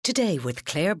Today with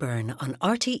Claire Byrne on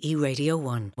RTE Radio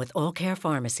 1 with All Care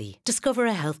Pharmacy. Discover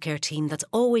a healthcare team that's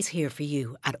always here for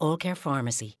you at All Care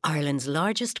Pharmacy, Ireland's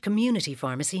largest community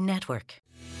pharmacy network.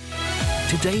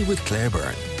 Today with Claire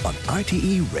Byrne on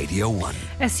RTE Radio 1.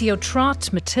 SEO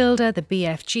Trot, Matilda, the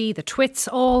BFG, the Twits,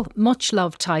 all much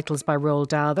loved titles by Roald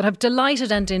Dahl that have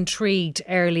delighted and intrigued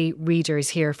early readers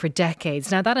here for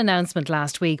decades. Now, that announcement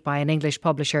last week by an English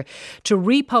publisher to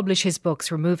republish his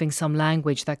books, removing some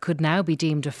language that could now be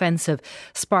deemed offensive,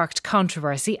 sparked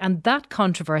controversy, and that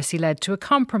controversy led to a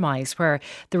compromise where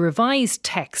the revised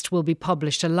text will be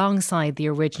published alongside the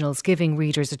originals, giving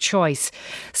readers a choice.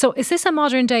 So is this a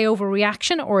modern day overreaction,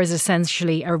 or is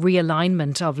essentially a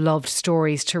realignment of loved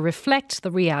stories to reflect the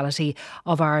reality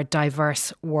of our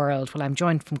diverse world? Well, I'm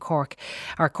joined from Cork,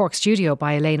 our Cork studio,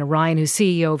 by Elena Ryan, who's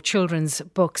CEO of Children's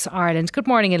Books Ireland. Good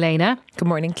morning, Elena. Good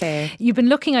morning, Claire. You've been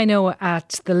looking, I know,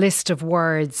 at the list of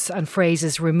words and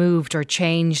phrases removed or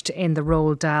changed in the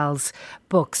Roald Dahl's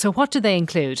book. So what do they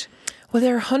include? Well,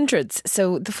 there are hundreds.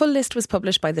 So the full list was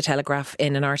published by The Telegraph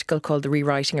in an article called The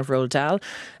Rewriting of Roald Dahl.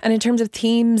 And in terms of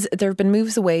themes, there have been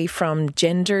moves away from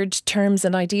gendered terms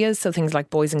and ideas. So things like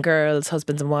boys and girls,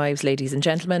 husbands and wives, ladies and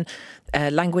gentlemen.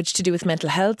 Language to do with mental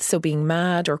health, so being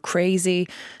mad or crazy.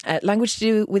 Language to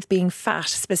do with being fat,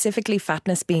 specifically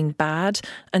fatness being bad.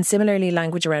 And similarly,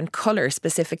 language around colour,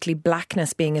 specifically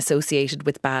blackness being associated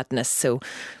with badness. So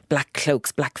black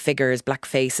cloaks, black figures, black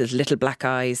faces, little black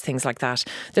eyes, things like that.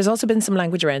 There's also been some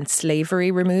language around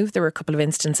slavery removed. There were a couple of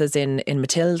instances in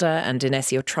Matilda and in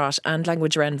SEO Trot, and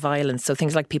language around violence. So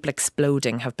things like people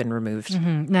exploding have been removed.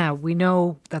 Mm-hmm. Now, we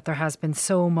know that there has been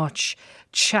so much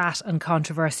chat and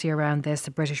controversy around this.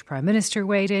 The British Prime Minister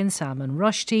weighed in, Salman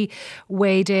Rushdie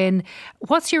weighed in.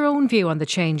 What's your own view on the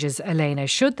changes, Elena?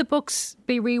 Should the books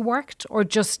be reworked or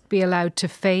just be allowed to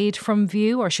fade from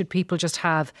view, or should people just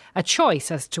have a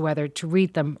choice as to whether to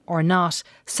read them or not,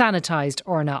 sanitised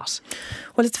or not?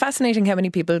 Well, it's fascinating how many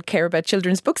people care about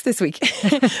children's books this week.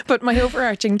 But my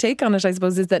overarching take on it, I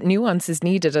suppose, is that nuance is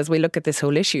needed as we look at this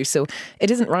whole issue. So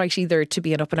it isn't right either to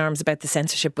be up in arms about the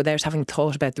censorship without having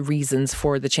thought about the reasons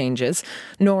for the changes,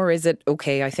 nor is it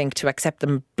okay, I think, to accept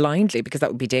them blindly, because that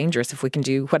would be dangerous if we can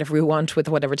do whatever we want with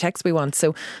whatever text we want.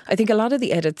 So I think a lot of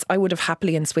the edits I would have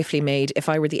happily and swiftly made if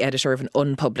I were the editor of an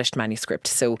unpublished manuscript.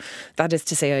 So that is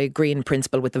to say, I agree in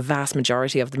principle with the vast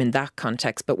majority of them in that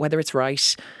context, but whether it's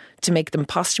right to make them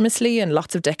posthumously and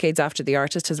lots of decades after the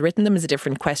artist has written them is a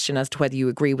different question as to whether you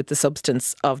agree with the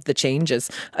substance of the changes.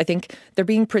 I think they're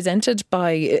being presented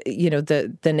by,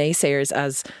 the naysayers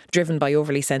as driven by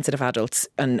overly sensitive adults,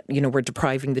 and, we're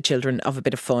depriving the children of a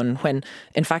bit of fun, when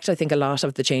in fact I think a lot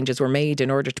of the changes were made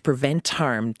in order to prevent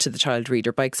harm to the child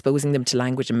reader by exposing them to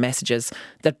language and messages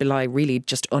that belie really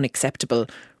just unacceptable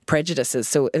prejudices.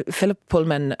 So Philip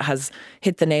Pullman has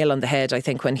hit the nail on the head, I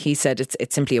think, when he said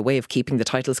it's simply a way of keeping the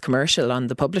titles commercial on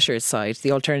the publisher's side.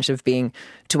 The alternative being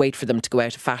to wait for them to go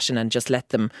out of fashion and just let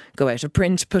them go out of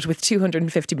print. But with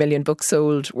 250 million books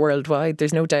sold worldwide,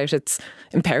 there's no doubt it's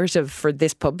imperative for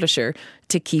this publisher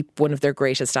to keep one of their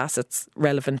greatest assets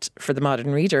relevant for the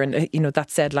modern reader. And,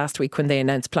 that said, last week when they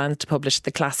announced plans to publish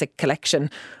the classic collection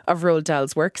of Roald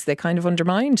Dahl's works, they kind of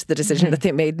undermined the decision that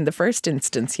they made in the first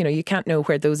instance. You can't know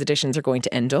where those editions are going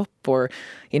to end up, or,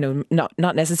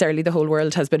 not necessarily the whole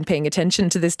world has been paying attention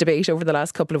to this debate over the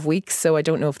last couple of weeks. So I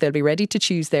don't know if they'll be ready to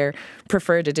choose their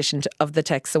preferred edition of the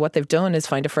text. So what they've done is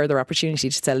find a further opportunity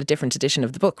to sell a different edition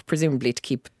of the book, presumably to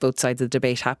keep both sides of the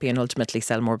debate happy and ultimately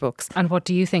sell more books. And what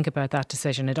do you think about that decision?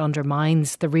 It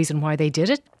undermines the reason why they did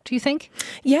it, do you think?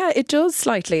 Yeah, it does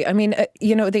slightly. I mean,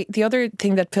 the other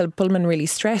thing that Phil Pullman really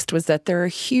stressed was that there are a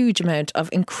huge amount of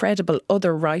incredible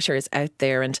other writers out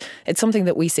there, and it's something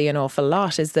that we see an awful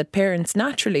lot, is that parents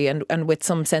naturally and with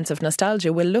some sense of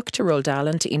nostalgia will look to Roald Dahl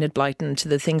and to Enid Blyton, to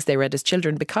the things they read as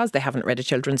children, because they haven't read a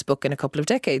children's book in a couple of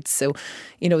decades. So,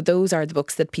 those are the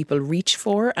books that people reach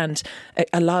for, and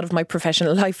a lot of my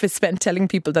professional life is spent telling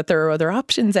people that there are other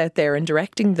options out there and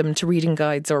directing them to reading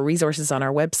guides or resources on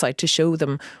our website to show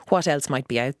them what else might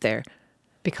be out there.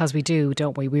 Because we do,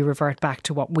 don't we? We revert back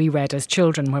to what we read as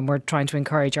children when we're trying to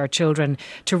encourage our children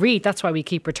to read. That's why we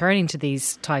keep returning to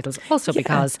these titles. Also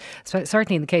because,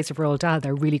 certainly in the case of Roald Dahl,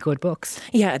 they're really good books.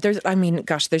 Yeah, there's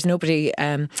nobody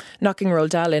knocking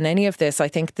Roald Dahl in any of this. I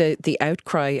think the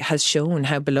outcry has shown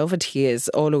how beloved he is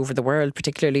all over the world.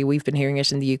 Particularly, we've been hearing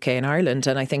it in the UK and Ireland.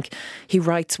 And I think he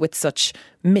writes with such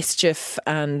mischief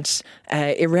and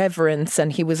irreverence,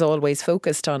 and he was always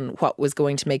focused on what was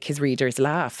going to make his readers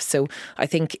laugh. So I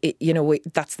think,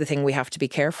 that's the thing, we have to be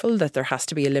careful that there has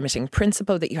to be a limiting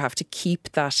principle, that you have to keep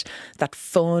that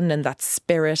fun and that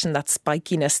spirit and that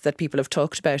spikiness that people have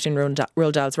talked about in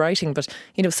Roald Dahl's writing. But,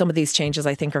 some of these changes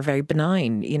I think are very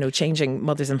benign. Changing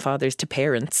mothers and fathers to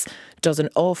parents does an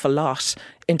awful lot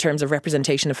in terms of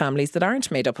representation of families that aren't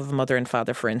made up of a mother and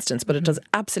father, for instance, but it does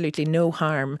absolutely no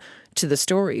harm to the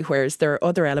story, whereas there are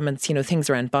other elements, things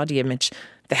around body image,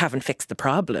 they haven't fixed the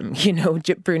problem.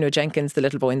 Bruno Jenkins, the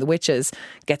little boy in The Witches,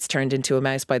 gets turned into a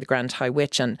mouse by the Grand High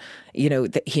Witch, and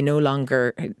they no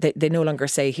longer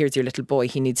say, here's your little boy,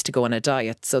 he needs to go on a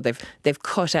diet. So they've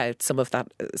cut out some of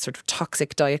that sort of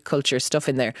toxic diet culture stuff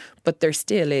in there, but there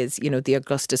still is the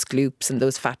Augustus Gloops and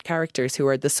those fat characters who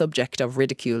are the subject of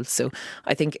ridicule. So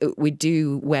I think we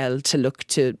do well to look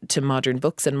to modern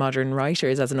books and modern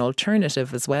writers as an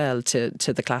alternative as well to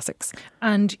the classics.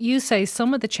 And you say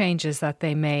some of the changes that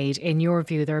they made, in your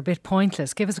view, they're a bit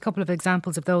pointless. Give us a couple of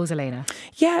examples of those, Elena.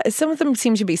 Yeah, some of them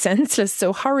seem to be senseless.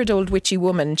 So Horrid Old Witchy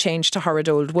Woman changed to Horrid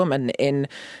Old Woman in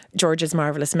George's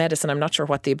Marvellous Medicine. I'm not sure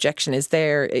what the objection is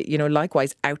there.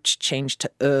 Likewise, Ouch changed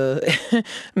to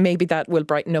maybe that will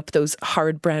brighten up those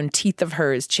horrid brown teeth of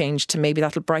hers, changed to maybe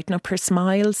that'll brighten up her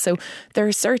smile. So there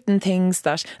are certain things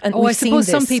that... And I suppose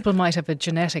some people might have a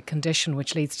genetic condition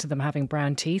which leads to them having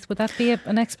brown teeth. Would that be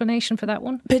an explanation for that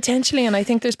one? Potentially, and I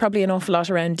think there's probably an awful lot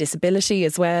around disability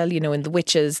as well. In The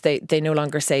Witches, they no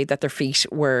longer say that their feet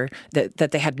were,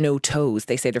 that they had no toes.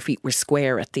 They say their feet were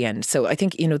square at the end. So I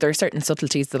think, there are certain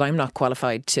subtleties that I'm not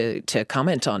qualified to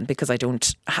comment on because I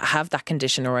don't have that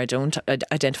condition or I don't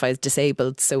identify as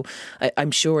disabled. So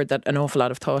I'm sure that an awful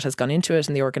lot of thought has gone into it,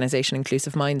 and the organisation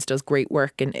Inclusive Minds does great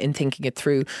work in thinking it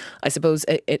through. I suppose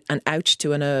an ouch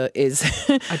to an is...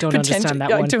 I don't understand that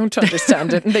one. I don't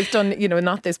understand it. And they've done,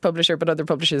 not this publisher, but other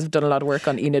publishers have done a lot of work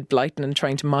on Enid Blyton and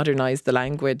trying to modernise the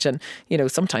language. And,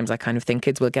 sometimes I kind of think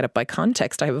kids will get it by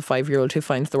context. I have a 5-year-old who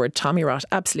finds the word Tommy Rot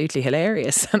absolutely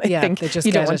hilarious. And I think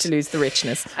you don't want to lose the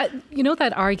richness.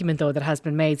 That argument, though, that has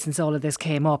been made since all of this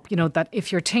came up, that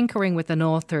if you're tinkering with an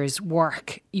author's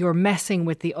work, you're messing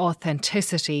with the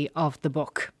authenticity of the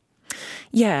book.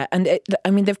 Yeah, and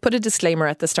they've put a disclaimer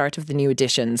at the start of the new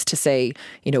editions to say,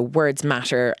 words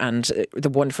matter and the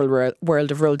wonderful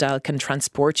world of Roald Dahl can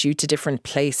transport you to different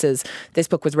places. This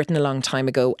book was written a long time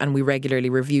ago and we regularly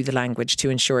review the language to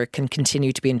ensure it can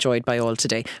continue to be enjoyed by all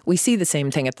today. We see the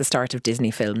same thing at the start of Disney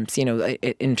films,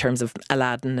 in terms of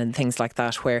Aladdin and things like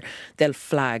that, where they'll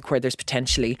flag where there's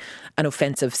potentially an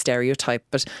offensive stereotype.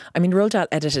 But Roald Dahl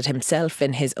edited himself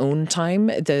in his own time.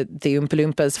 The Oompa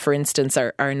Loompas, for instance,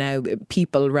 are now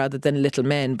people rather than little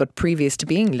men, but previous to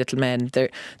being little men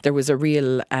there was a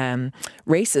real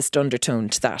racist undertone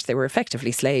to that. They were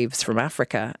effectively slaves from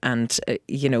Africa and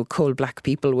coal black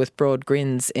people with broad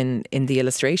grins in the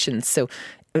illustrations. So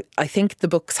I think the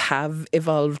books have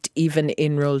evolved even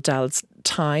in Roald Dahl's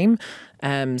time.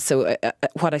 So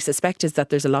what I suspect is that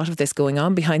there's a lot of this going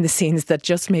on behind the scenes that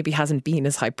just maybe hasn't been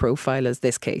as high profile as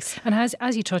this case. And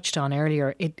as you touched on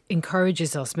earlier, it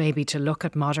encourages us maybe to look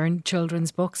at modern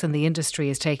children's books, and the industry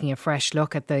is taking a fresh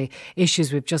look at the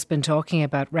issues we've just been talking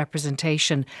about,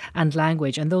 representation and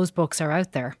language, and those books are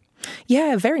out there.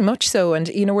 Yeah, very much so. And,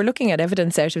 we're looking at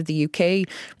evidence out of the UK,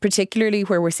 particularly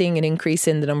where we're seeing an increase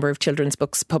in the number of children's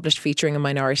books published featuring a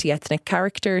minority ethnic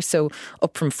character. So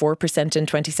up from 4% in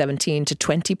 2017 to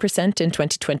 20% in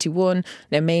 2021.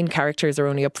 Now, main characters are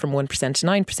only up from 1% to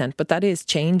 9%, but that is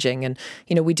changing. And,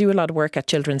 we do a lot of work at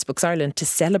Children's Books Ireland to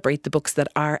celebrate the books that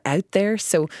are out there.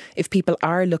 So if people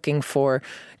are looking for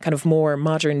kind of more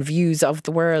modern views of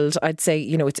the world, I'd say,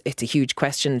 it's a huge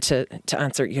question to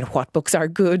answer, what books are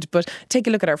good. But take a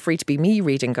look at our Free to Be Me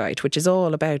reading guide, which is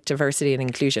all about diversity and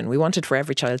inclusion. We wanted for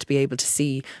every child to be able to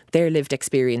see their lived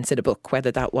experience in a book,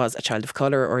 whether that was a child of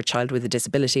colour or a child with a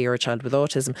disability or a child with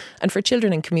autism. And for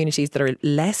children in communities that are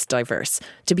less diverse,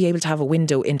 to be able to have a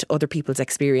window into other people's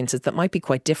experiences that might be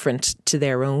quite different to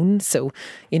their own. So,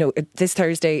 this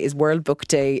Thursday is World Book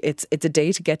Day. It's a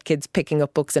day to get kids picking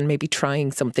up books and maybe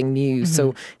trying something new. Mm-hmm.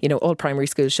 So, all primary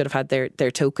schools should have had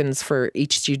their tokens for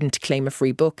each student to claim a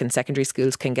free book, and secondary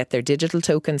schools can get their digital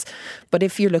tokens. But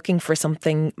if you're looking for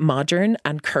something modern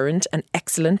and current and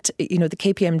excellent, the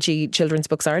KPMG Children's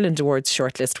Books Ireland Awards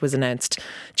shortlist was announced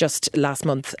just last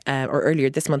month, or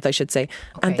earlier this month, I should say. Okay.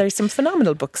 And there's some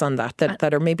phenomenal books on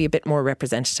that are maybe a bit more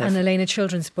representative. And Elena,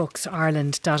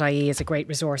 children'sbooksireland.ie is a great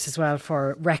resource as well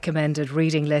for recommended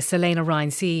reading lists. Elena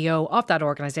Ryan, CEO of that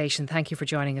organisation, thank you for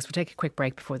joining us. We'll take a quick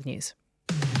break before the news.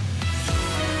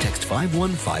 Text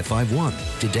 51551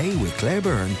 today with Claire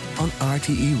Byrne on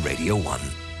RTE Radio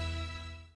 1.